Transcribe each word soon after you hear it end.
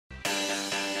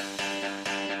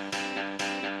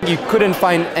You couldn't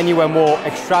find anywhere more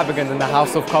extravagant than the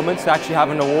House of Commons to actually have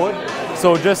an award.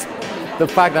 So just the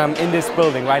fact that I'm in this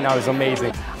building right now is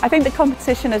amazing. I think the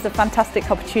competition is a fantastic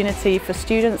opportunity for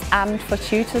students and for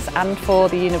tutors and for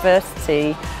the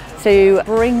university to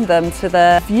bring them to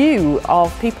the view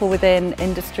of people within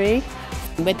industry.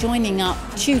 We're joining up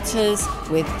tutors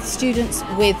with students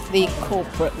with the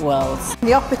corporate world.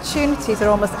 The opportunities are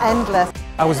almost endless.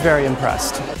 I was very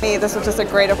impressed. For me, this was just a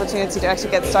great opportunity to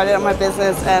actually get started on my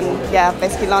business and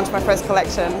basically launch my first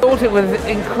collection. I thought it was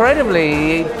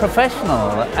incredibly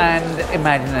professional and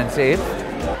imaginative.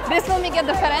 This will make a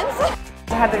difference.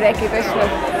 To have the recognition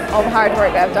of all the hard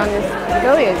work that I've done is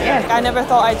brilliant, yeah. I never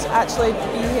thought I'd actually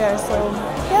be here, so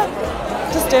yeah,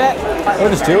 just do it. Oh,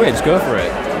 just do it, just go for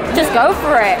it. Just go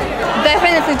for it.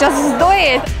 Definitely just do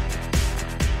it.